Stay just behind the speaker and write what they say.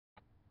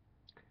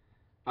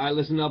All right,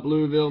 listen up,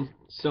 Louisville.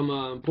 Some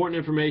important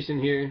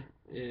information here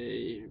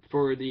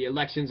for the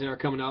elections that are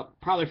coming up.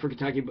 Probably for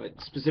Kentucky, but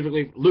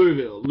specifically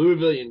Louisville.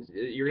 Louisvillians,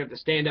 you're gonna have to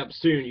stand up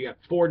soon. You got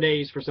 4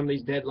 days for some of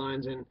these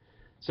deadlines, and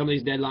some of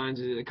these deadlines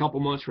is a couple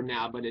months from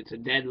now, but it's a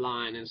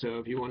deadline. And so,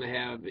 if you want to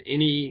have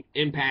any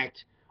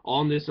impact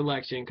on this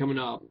election coming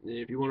up,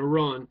 if you want to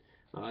run,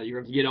 you're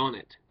going to get on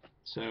it.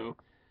 So,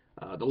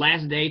 the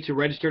last day to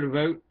register to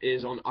vote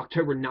is on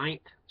October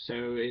 9th.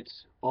 So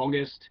it's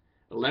August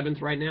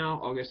 11th right now,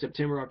 August,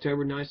 September,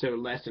 October 9th, so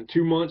less than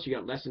 2 months. You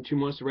got less than 2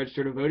 months to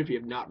register to vote if you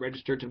have not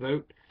registered to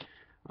vote.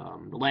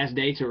 The last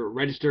day to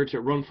register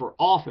to run for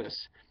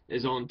office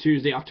is on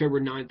Tuesday, October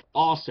 9th,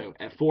 also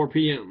at 4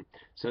 p.m.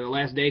 So the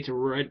last day to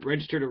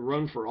register to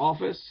run for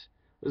office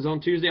is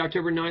on Tuesday,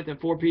 October 9th at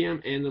 4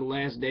 p.m., and the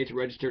last day to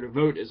register to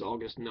vote is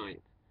August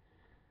 9th.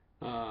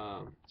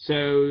 So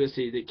let's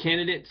see, the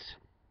candidates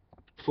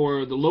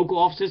for the local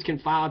offices can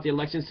file at the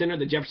Election Center,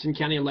 the Jefferson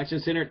County Election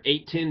Center at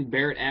 810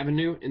 Barrett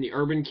Avenue in the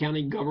Urban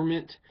County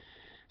Government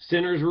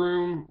Centers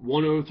Room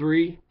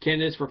 103.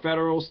 Candidates for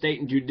federal,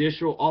 state, and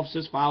judicial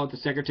offices file at the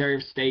Secretary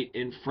of State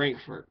in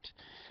Frankfort.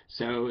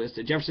 So it's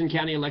the Jefferson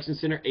County Election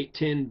Center,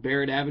 810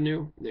 Barrett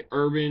Avenue, the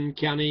Urban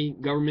County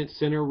Government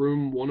Center,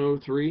 Room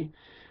 103.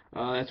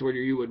 That's where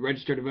you would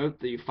register to vote.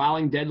 The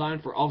filing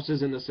deadline for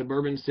offices in the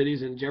suburban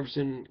cities in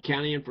Jefferson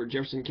County and for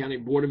Jefferson County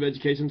Board of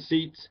Education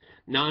seats,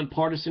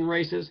 nonpartisan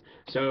races.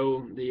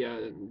 So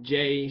the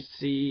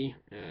JSP,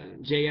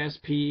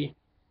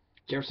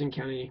 Jefferson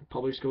County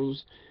Public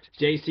Schools,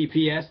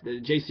 JCPS,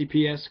 the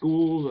JCPS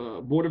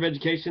schools, Board of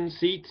Education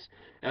seats.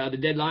 The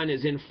deadline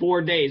is in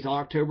 4 days,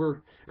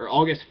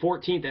 August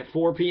 14th at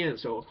 4 p.m.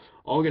 So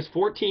August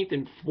 14th,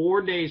 in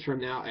 4 days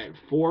from now at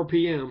 4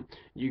 p.m.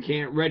 you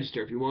can't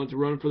register. If you want to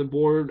run for the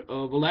Board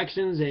of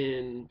Elections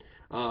and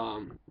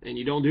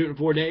you don't do it in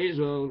 4 days,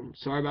 well,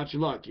 sorry about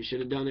your luck. You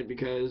should have done it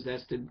because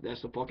that's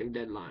the fucking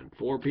deadline,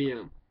 4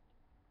 p.m.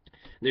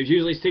 There's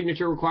usually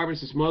signature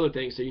requirements and some other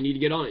things, so you need to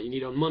get on it. You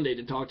need on Monday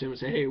to talk to him and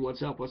say, hey,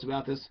 what's up? What's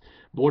about this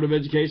Board of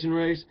Education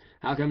race?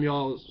 How come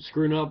y'all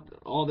screwing up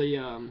all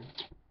the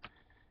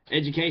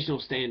educational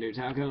standards?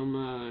 How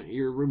come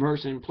you're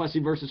reversing Plessy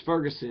versus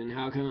Ferguson?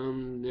 How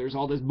come there's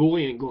all this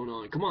bullying going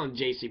on? Come on,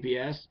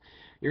 JCPS.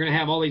 You're going to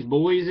have all these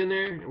bullies in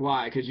there?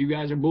 Why? Because you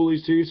guys are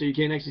bullies too, so you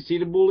can't actually see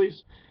the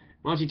bullies?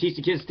 Why don't you teach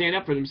the kids to stand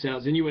up for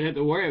themselves? Then you wouldn't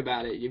have to worry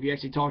about it if you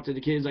actually talk to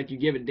the kids like you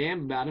give a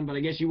damn about them. But I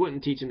guess you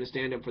wouldn't teach them to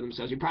stand up for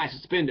themselves. You'd probably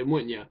suspend them,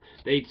 wouldn't you?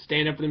 They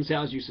stand up for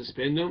themselves, you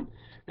suspend them?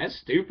 That's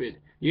stupid.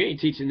 You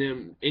ain't teaching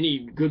them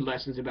any good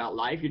lessons about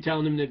life. You're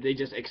telling them that if they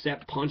just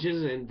accept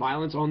punches and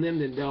violence on them,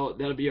 then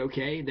they'll be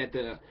okay, that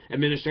the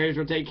administrators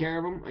will take care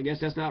of them. I guess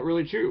that's not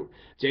really true.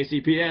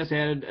 JCPS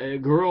had a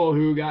girl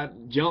who got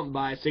jumped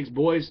by 6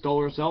 boys,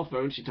 stole her cell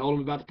phone. She told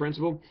them about the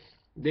principal.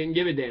 Didn't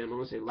give a damn. I'm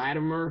going to say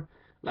Latimer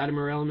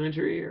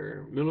Elementary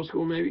or middle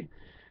school maybe.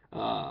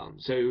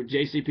 So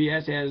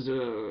JCPS has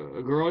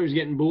a girl who's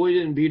getting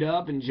bullied and beat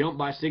up and jumped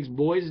by 6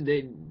 boys.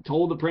 They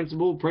told the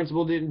principal.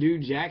 Principal didn't do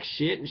jack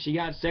shit, and she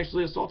got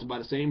sexually assaulted by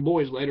the same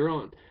boys later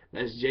on.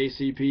 That's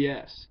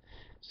JCPS.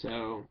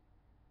 So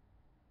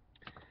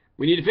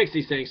we need to fix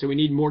these things. So we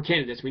need more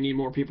candidates. We need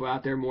more people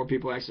out there, more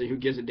people actually who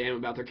gives a damn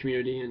about their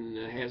community and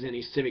has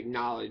any civic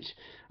knowledge.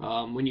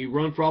 When you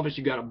run for office,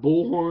 you got a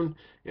bullhorn,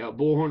 a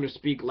bullhorn to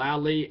speak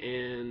loudly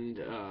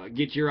and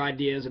get your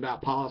ideas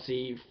about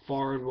policy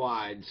far and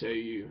wide. So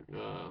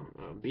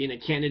being a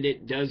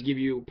candidate does give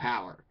you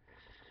power.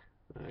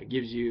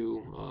 Gives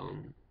you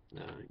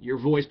your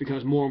voice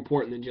becomes more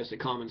important than just a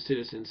common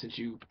citizen, since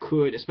you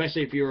could,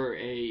 especially if you're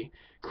a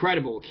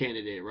credible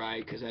candidate,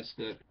 right? Because that's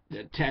the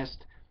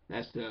test.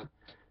 That's the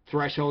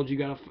threshold you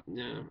got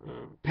to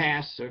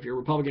pass. So if you're a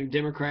Republican or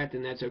Democrat,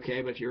 then that's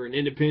okay. But if you're an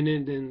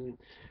independent, then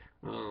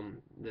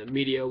the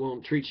media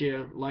won't treat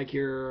you like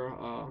you're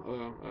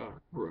a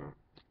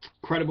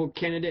credible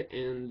candidate,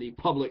 and the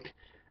public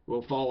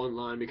will fall in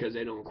line because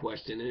they don't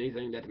question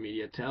anything that the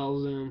media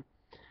tells them.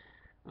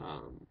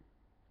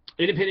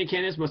 Independent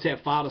candidates must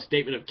have filed a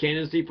statement of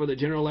candidacy for the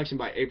general election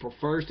by April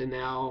 1st, and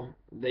now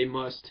they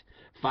must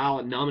file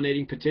a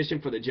nominating petition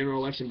for the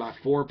general election by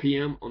 4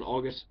 p.m. on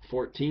August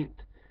 14th.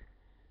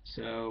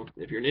 So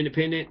if you're an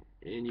independent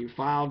and you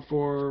filed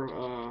for,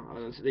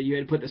 you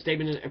had to put the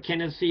statement of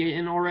candidacy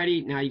in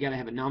already, now you got to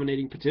have a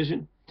nominating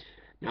petition.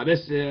 Now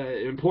this is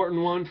an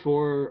important one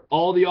for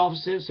all the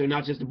offices, so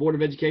not just the Board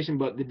of Education,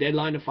 but the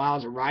deadline to file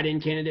as a write-in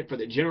candidate for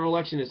the general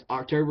election is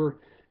October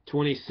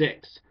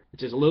 26th,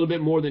 which is a little bit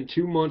more than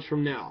 2 months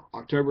from now,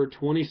 October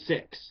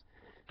 26th.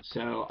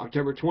 So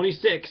October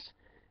 26th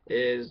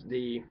is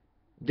the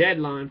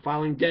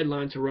filing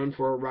deadline to run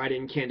for a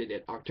write-in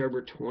candidate,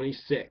 October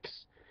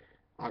 26th.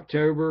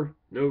 October,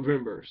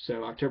 November.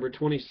 So October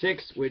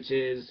 26th, which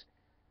is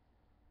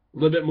a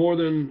little bit more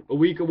than a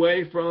week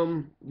away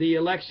from the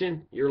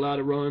election, you're allowed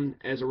to run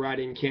as a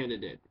write-in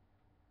candidate.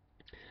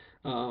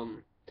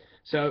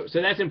 So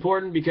that's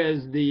important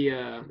because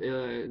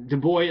the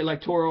DuBois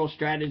electoral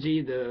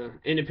strategy, the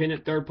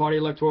independent third-party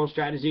electoral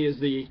strategy, is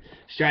the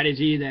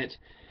strategy that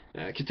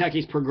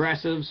Kentucky's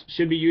progressives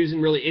should be using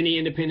really any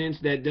independents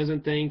that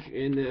doesn't think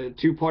in the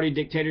two-party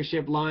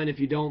dictatorship line. If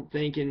you don't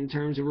think in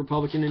terms of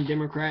Republican and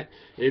Democrat,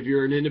 if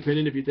you're an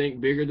independent, if you think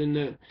bigger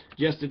than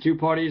just the two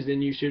parties,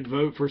 then you should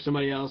vote for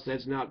somebody else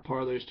that's not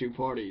part of those two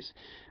parties.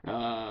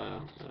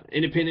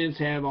 Independents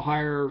have a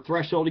higher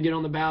threshold to get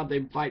on the ballot.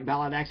 They fight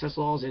ballot access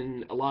laws,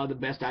 and a lot of the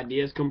best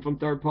ideas come from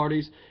third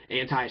parties.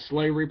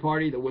 Anti-slavery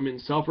party, the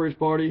women's suffrage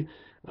party.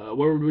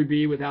 Where would we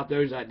be without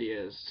those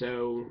ideas?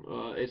 So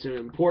it's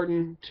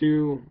important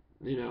to,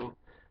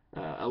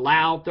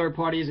 allow third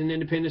parties and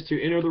independents to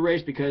enter the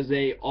race because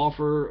they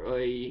offer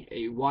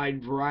a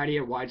wide variety,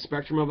 a wide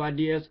spectrum of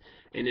ideas.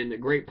 And in the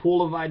great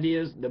pool of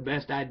ideas, the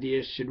best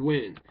ideas should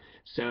win.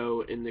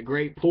 So in the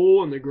great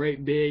pool and the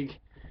great big,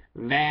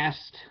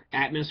 vast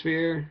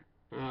atmosphere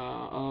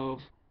of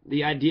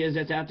the ideas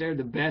that's out there,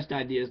 the best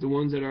ideas, the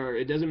ones that are,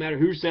 it doesn't matter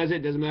who says it,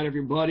 doesn't matter if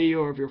your buddy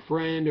or if your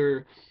friend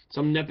or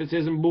some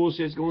nepotism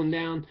bullshit's going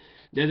down,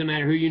 doesn't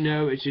matter who you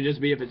know, it should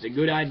just be if it's a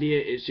good idea,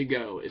 it should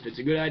go. If it's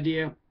a good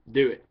idea,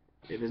 do it.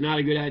 If it's not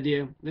a good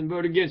idea, then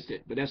vote against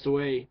it. But that's the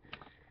way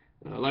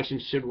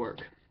elections should work.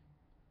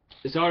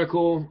 This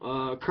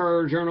article,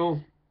 Kerr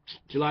Journal,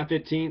 July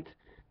 15th,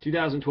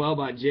 2012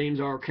 by James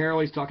R. Carroll.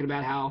 He's talking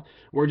about how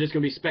we're just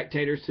going to be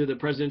spectators to the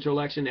presidential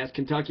election as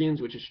Kentuckians,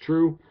 which is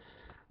true.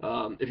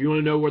 If you want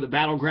to know where the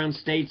battleground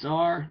states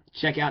are,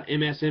 check out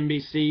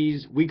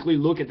MSNBC's weekly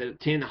look at the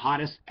 10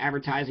 hottest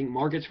advertising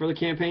markets for the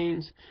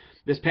campaigns.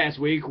 This past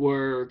week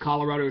were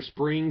Colorado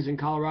Springs in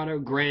Colorado,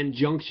 Grand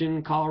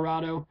Junction,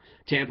 Colorado,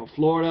 Tampa,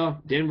 Florida,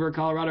 Denver,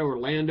 Colorado,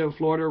 Orlando,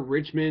 Florida,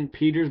 Richmond,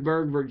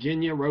 Petersburg,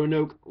 Virginia,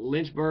 Roanoke,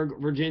 Lynchburg,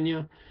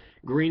 Virginia,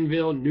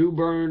 Greenville, New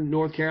Bern,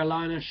 North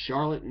Carolina,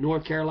 Charlotte,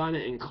 North Carolina,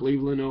 and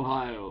Cleveland,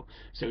 Ohio.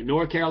 So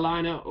North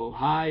Carolina,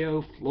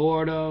 Ohio,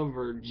 Florida,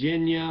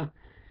 Virginia,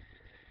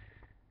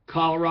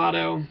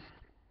 Colorado.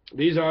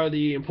 These are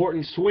the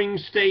important swing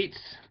states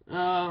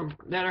that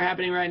are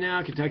happening right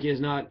now. Kentucky is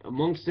not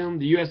amongst them.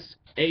 The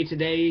USA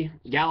Today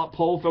Gallup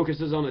poll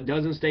focuses on a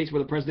dozen states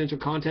where the presidential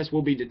contest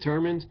will be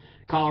determined.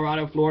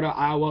 Colorado, Florida,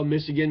 Iowa,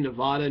 Michigan,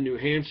 Nevada, New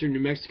Hampshire, New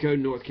Mexico,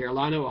 North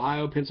Carolina,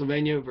 Ohio,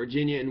 Pennsylvania,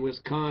 Virginia, and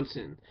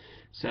Wisconsin.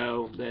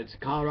 So that's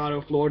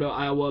Colorado, Florida,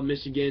 Iowa,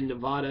 Michigan,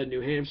 Nevada,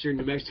 New Hampshire,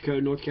 New Mexico,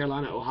 North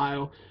Carolina,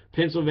 Ohio,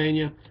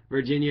 Pennsylvania,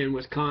 Virginia, and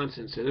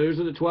Wisconsin. So those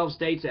are the 12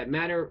 states that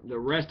matter. The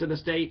rest of the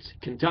states,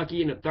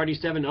 Kentucky and the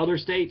 37 other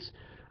states,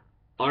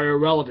 are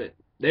irrelevant.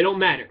 They don't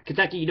matter.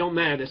 Kentucky, you don't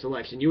matter this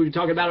election. You were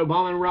talking about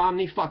Obama and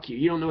Romney? Fuck you.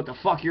 You don't know what the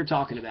fuck you're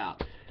talking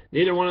about.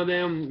 Neither one of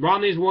them.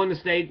 Romney's won the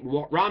state.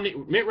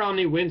 Mitt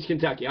Romney wins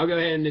Kentucky. I'll go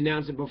ahead and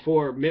announce it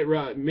before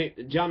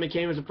John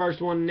McCain was the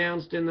first one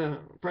announced in the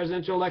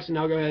presidential election.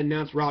 I'll go ahead and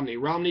announce Romney.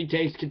 Romney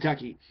takes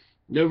Kentucky.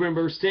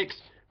 November 6th,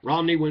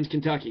 Romney wins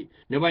Kentucky.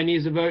 Nobody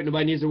needs to vote.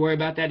 Nobody needs to worry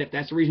about that. If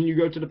that's the reason you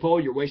go to the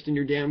poll, you're wasting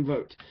your damn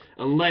vote.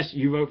 Unless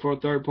you vote for a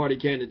third-party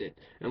candidate.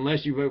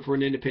 Unless you vote for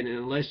an independent.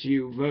 Unless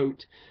you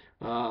vote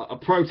a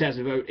protest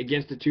vote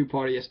against the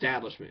two-party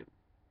establishment.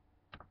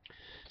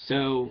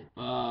 So,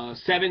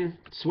 7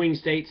 swing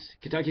states.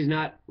 Kentucky's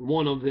not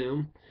one of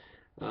them.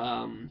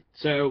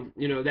 So,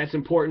 that's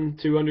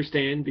important to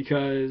understand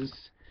because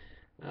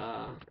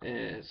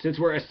since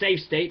we're a safe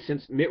state,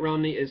 since Mitt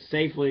Romney is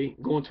safely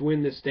going to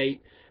win this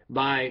state,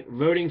 by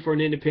voting for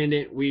an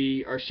independent,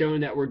 we are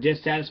showing that we're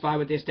dissatisfied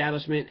with the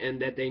establishment and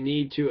that they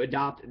need to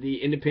adopt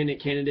the independent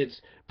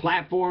candidates'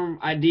 platform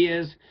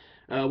ideas,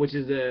 which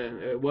is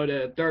what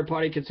a third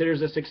party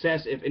considers a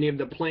success. If any of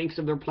the planks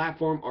of their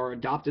platform are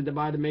adopted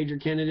by the major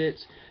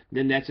candidates,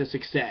 then that's a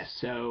success.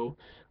 So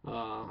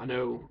I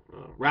know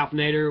Ralph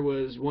Nader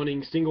was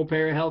wanting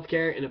single-payer health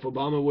care, and if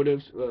Obama would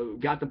have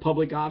got the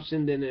public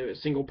option, then a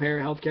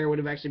single-payer health care would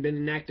have actually been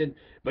enacted,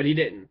 but he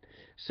didn't.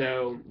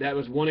 So that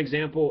was one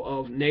example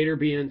of Nader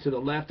being to the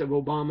left of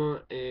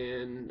Obama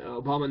and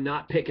Obama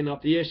not picking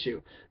up the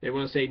issue. They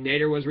want to say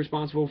Nader was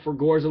responsible for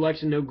Gore's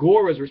election. No,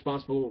 Gore was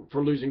responsible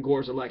for losing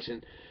Gore's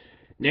election.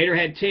 Nader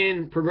had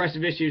 10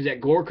 progressive issues that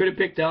Gore could have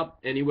picked up,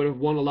 and he would have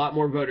won a lot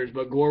more voters.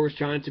 But Gore was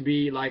trying to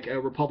be like a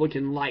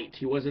Republican light.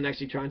 He wasn't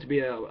actually trying to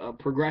be a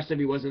progressive.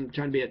 He wasn't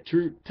trying to be a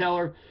truth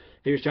teller.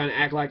 He was trying to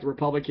act like the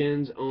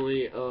Republicans,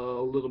 only a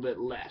little bit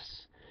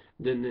less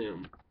than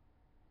them,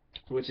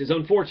 which is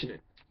unfortunate.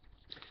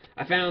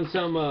 I found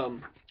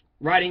some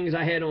writings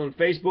I had on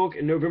Facebook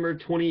in November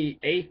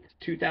 28th,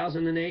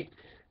 2008.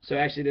 So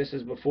actually this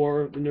is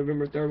before the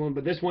November 3rd one,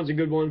 but this one's a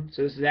good one.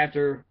 So this is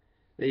after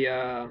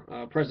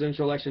the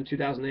presidential election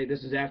 2008.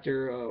 This is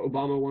after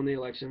Obama won the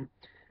election.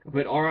 I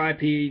put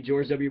R.I.P.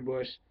 George W.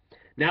 Bush.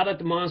 Now that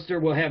the monster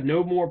will have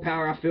no more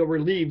power, I feel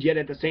relieved, yet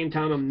at the same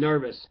time I'm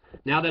nervous.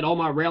 Now that all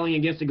my railing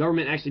against the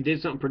government actually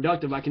did something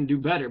productive, I can do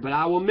better. But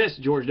I will miss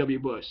George W.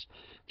 Bush.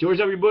 George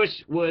W. Bush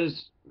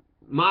was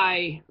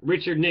my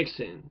Richard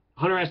Nixon.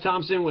 Hunter S.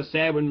 Thompson was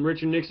sad when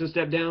Richard Nixon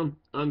stepped down.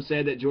 I'm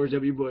sad that George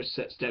W. Bush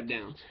stepped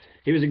down.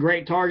 He was a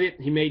great target.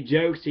 He made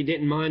jokes. He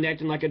didn't mind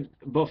acting like a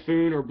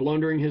buffoon or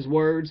blundering his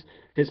words.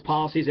 His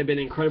policies have been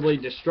incredibly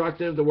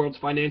destructive. The world's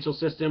financial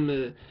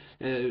system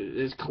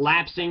is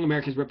collapsing.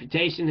 America's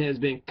reputation has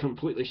been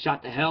completely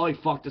shot to hell. He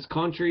fucked this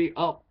country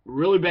up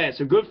really bad.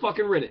 So good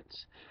fucking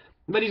riddance.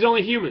 But he's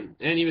only human,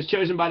 and he was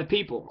chosen by the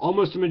people,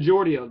 almost a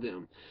majority of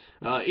them.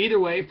 Either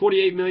way,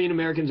 48 million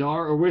Americans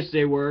are, or wish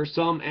they were,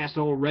 some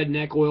asshole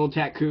redneck oil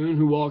tycoon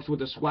who walks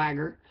with a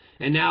swagger.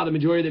 And now the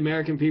majority of the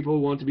American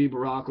people want to be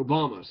Barack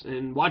Obama's.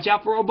 And watch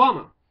out for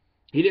Obama.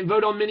 He didn't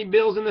vote on many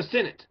bills in the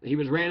Senate. He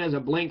was ran as a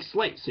blank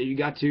slate, so you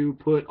got to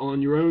put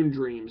on your own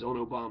dreams on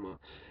Obama.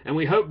 And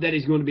we hope that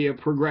he's going to be a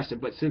progressive.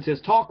 But since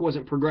his talk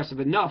wasn't progressive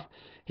enough,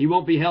 he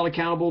won't be held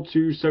accountable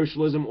to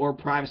socialism or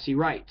privacy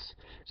rights.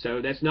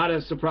 So that's not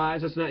a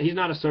surprise. He's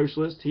not a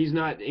socialist. He's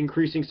not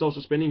increasing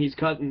social spending. He's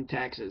cutting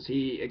taxes.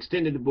 He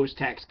extended the Bush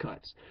tax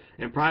cuts.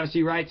 And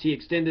privacy rights, he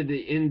extended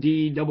the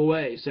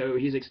NDAA. So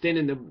he's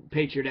extending the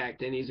Patriot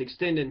Act, and he's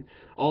extending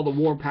all the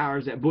war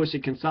powers that Bush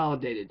had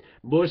consolidated.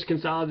 Bush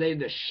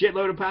consolidated a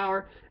shitload of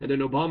power, and then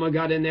Obama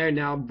got in there.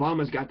 Now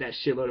Obama's got that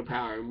shitload of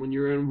power. And when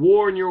you're in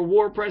war and you're a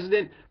war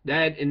president,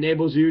 that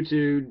enables you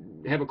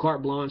to have a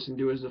carte blanche and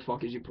do as the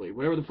fuck as you please.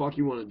 Whatever the fuck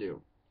you want to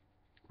do.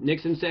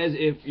 Nixon says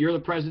if you're the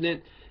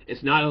president,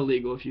 it's not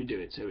illegal if you do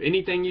it. So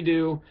anything you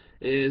do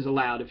is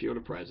allowed if you're the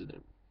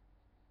president.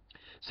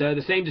 So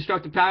the same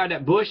destructive power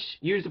that Bush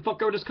used to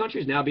fuck over this country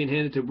is now being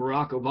handed to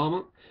Barack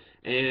Obama.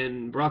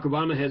 And Barack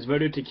Obama has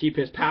voted to keep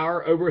his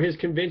power over his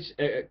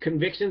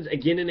convictions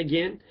again and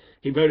again.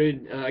 He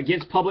voted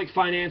against public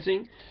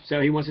financing, so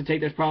he wants to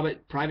take those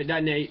private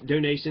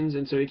donations,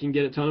 and so he can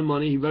get a ton of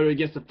money. He voted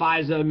against the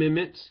FISA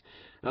amendments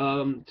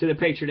to the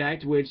Patriot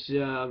Act, which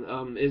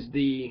is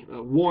the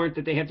warrant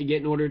that they have to get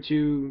in order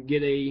to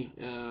get a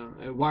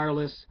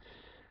wireless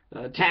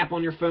tap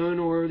on your phone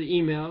or the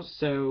emails.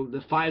 So the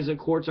FISA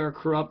courts are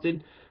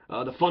corrupted.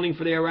 The funding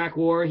for the Iraq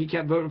War, he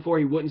kept voting for.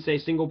 He wouldn't say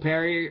single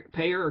payer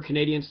or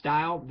Canadian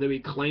style, though he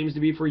claims to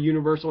be for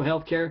universal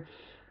health care.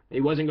 He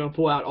wasn't going to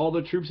pull out all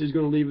the troops. He's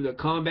going to leave the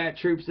combat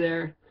troops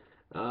there.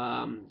 So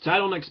I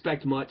don't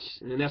expect much,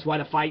 and that's why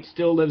the fight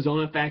still lives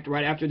on. In fact,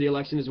 right after the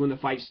election is when the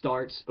fight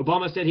starts.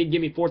 Obama said he'd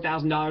give me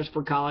 $4,000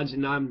 for college,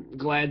 and I'm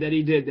glad that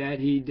he did that.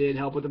 He did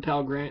help with the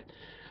Pell Grant.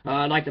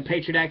 I'd like the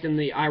Patriot Act and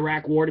the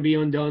Iraq War to be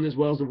undone, as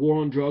well as the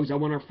war on drugs. I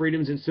want our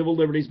freedoms and civil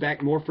liberties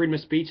back, more freedom of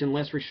speech and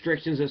less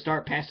restrictions, and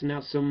start passing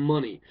out some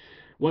money.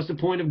 What's the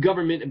point of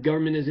government if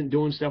government isn't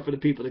doing stuff for the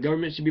people? The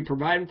government should be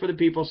providing for the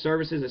people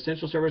services,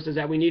 essential services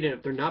that we need. And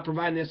if they're not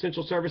providing the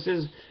essential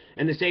services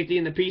and the safety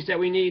and the peace that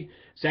we need,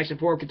 Section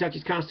 4 of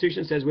Kentucky's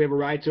Constitution says we have a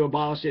right to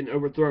abolish it and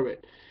overthrow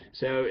it.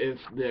 So if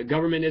the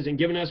government isn't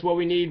giving us what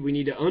we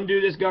need to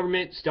undo this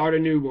government, start a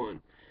new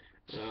one.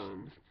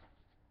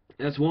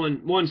 That's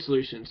one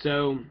solution.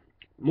 So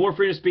more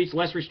freedom of speech,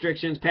 less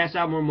restrictions, pass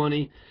out more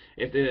money.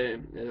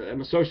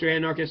 I'm a social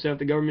anarchist, so if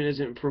the government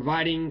isn't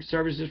providing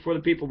services for the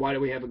people, why do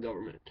we have a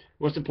government?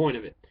 What's the point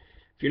of it?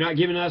 If you're not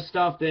giving us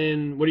stuff,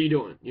 then what are you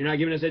doing? You're not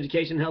giving us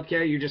education and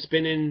healthcare. You're just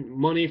spending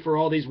money for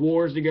all these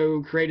wars to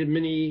go create as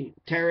many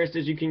terrorists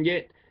as you can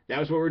get.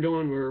 That's what we're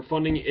doing. We're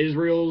funding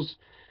Israel's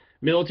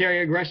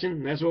military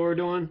aggression. That's what we're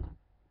doing.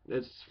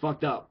 That's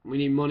fucked up. We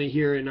need money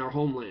here in our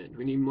homeland.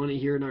 We need money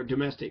here in our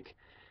domestic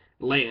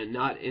land,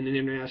 not in an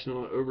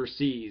international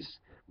overseas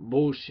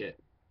bullshit.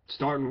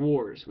 Starting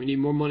wars. We need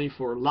more money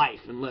for life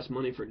and less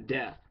money for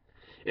death.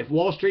 If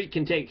Wall Street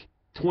can take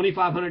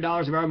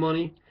 $2,500 of our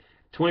money,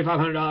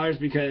 $2,500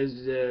 because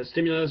the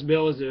stimulus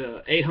bill is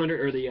 $800,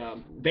 or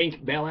the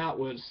bank bailout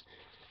was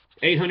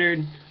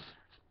 $800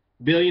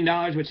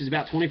 billion, which is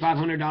about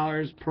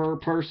 $2,500 per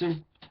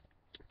person.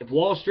 If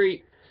Wall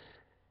Street,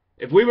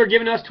 if we were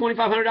giving us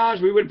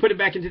 $2,500, we would put it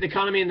back into the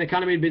economy, and the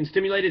economy had been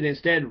stimulated.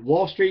 Instead,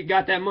 Wall Street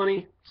got that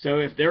money. So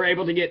if they're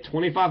able to get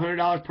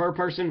 $2,500 per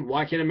person,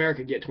 why can't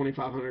America get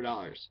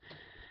 $2,500?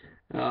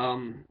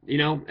 You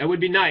know, it would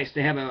be nice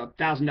to have a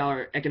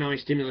 $1,000 economic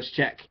stimulus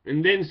check,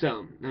 and then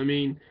some. I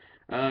mean,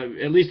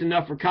 at least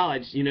enough for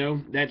college. You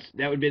know, that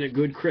would have been a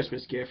good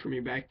Christmas gift for me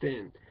back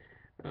then.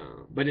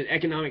 But an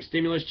economic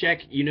stimulus check,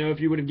 you know, if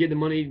you would have given the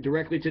money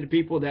directly to the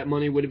people, that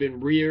money would have been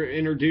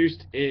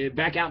reintroduced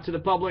back out to the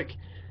public.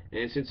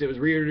 And since it was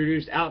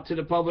reintroduced out to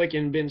the public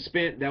and been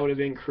spent, that would have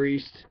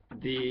increased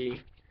the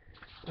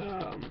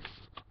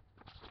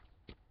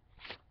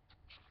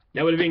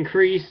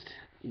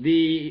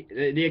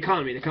the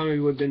economy. The economy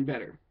would have been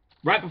better.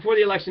 Right before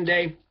the election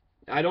day,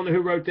 I don't know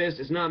who wrote this.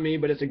 It's not me,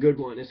 but it's a good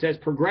one. It says,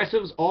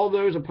 progressives, all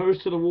those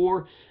opposed to the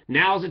war,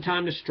 now is the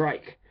time to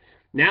strike.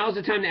 Now is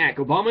the time to act.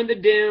 Obama and the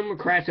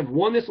Democrats have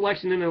won this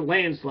election in a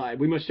landslide.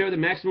 We must show the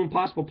maximum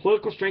possible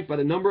political strength by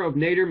the number of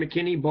Nader,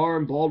 McKinney, Barr,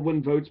 and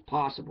Baldwin votes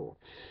possible.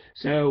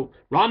 So,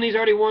 Romney's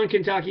already won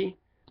Kentucky.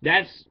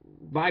 That's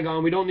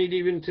bygone. We don't need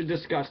even to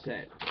discuss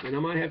that. And I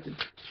might have to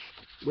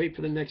wait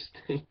for the next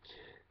thing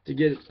to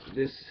get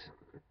this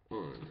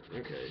on.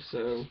 Okay,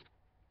 so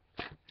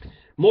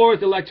more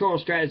with electoral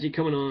strategy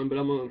coming on, but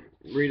I'm going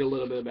to read a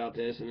little bit about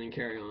this and then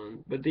carry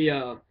on. But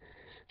the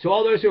To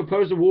all those who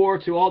oppose the war,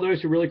 to all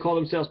those who really call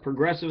themselves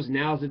progressives,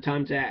 now's the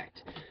time to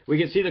act. We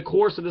can see the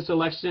course of this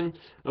election.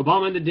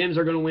 Obama and the Dems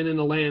are going to win in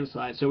the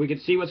landslide. So we can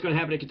see what's going to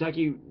happen in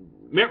Kentucky.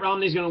 Mitt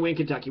Romney's going to win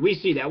Kentucky. We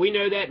see that. We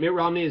know that. Mitt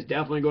Romney is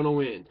definitely going to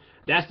win.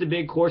 That's the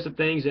big course of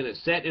things, and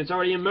it's set, and it's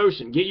already in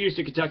motion. Get used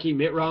to Kentucky.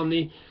 Mitt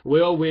Romney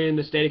will win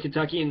the state of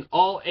Kentucky, and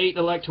all 8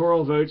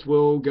 electoral votes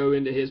will go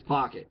into his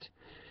pocket.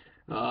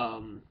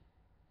 More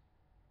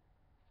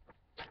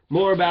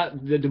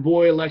about the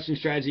DuBois election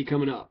strategy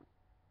coming up.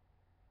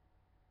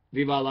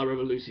 Viva la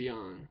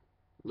Revolution,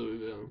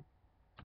 Louisville.